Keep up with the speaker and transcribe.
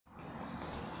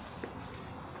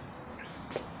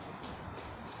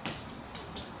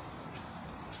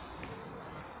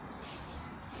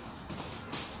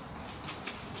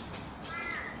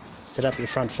Set up your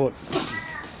front foot.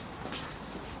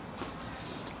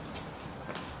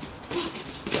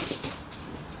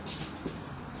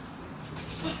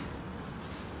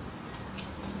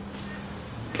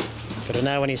 Got to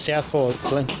know when he's southpaw,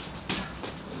 Glenn.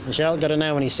 Nishal, got to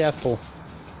know when he's southpaw.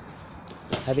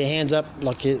 Have your hands up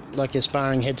like you're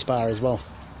sparring head spar as well.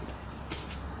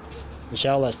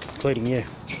 Nishal, that's including you.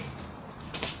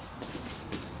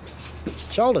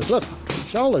 Shoulders, look.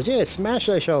 Shoulders, yeah, smash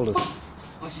those shoulders.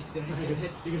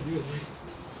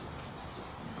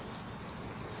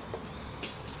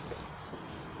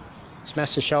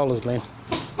 Smash the shoulders, Glenn.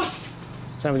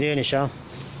 Same with you, Nishal.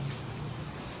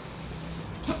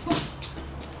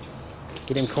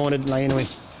 Get him cornered, lay into him.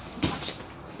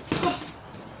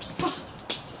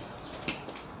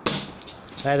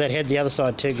 Lay that head the other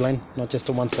side too, Glenn, not just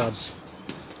the one side.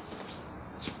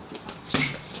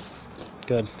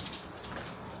 Good.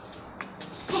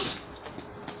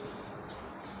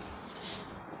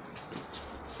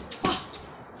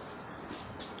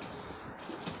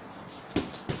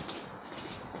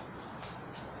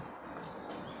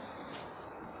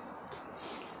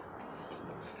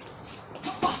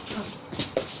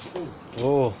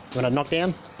 Oh, you want a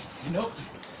knockdown? Nope,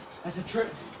 that's a trick.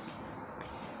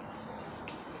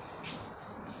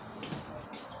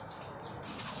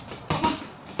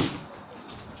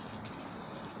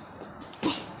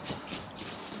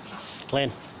 Glenn,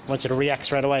 I want you to react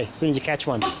straight away as soon as you catch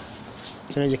one. As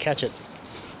soon as you catch it.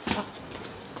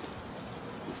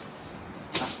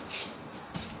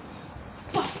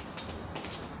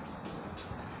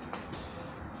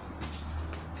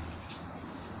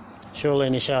 Surely,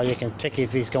 Nishal, you can pick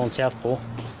if he's going southpaw.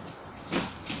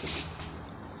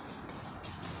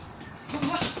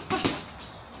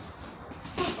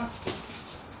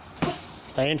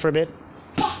 Stay in for a bit.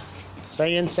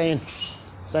 Stay in, stay in,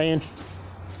 stay in.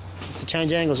 To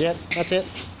change angles, yep, that's it.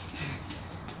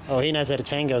 Oh, he knows how to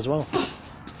tango as well.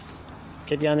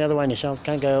 Keep going the other way, Nishal.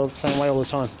 Can't go the same way all the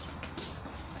time.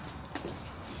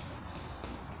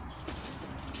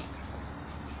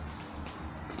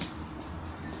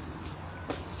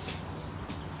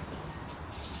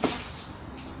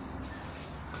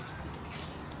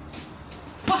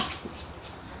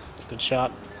 Good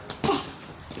shot.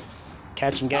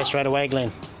 Catch and go straight away,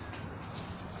 Glenn.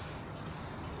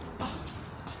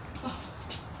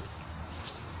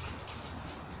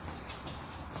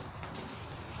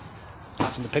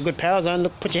 That's a good power zone.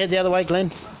 Look, put your head the other way,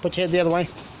 Glenn. Put your head the other way.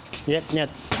 Yep, now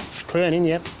turn in,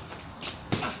 yep.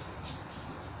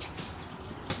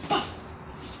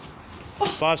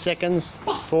 It's 5 seconds.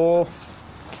 4,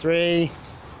 3,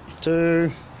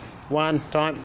 2, 1, time.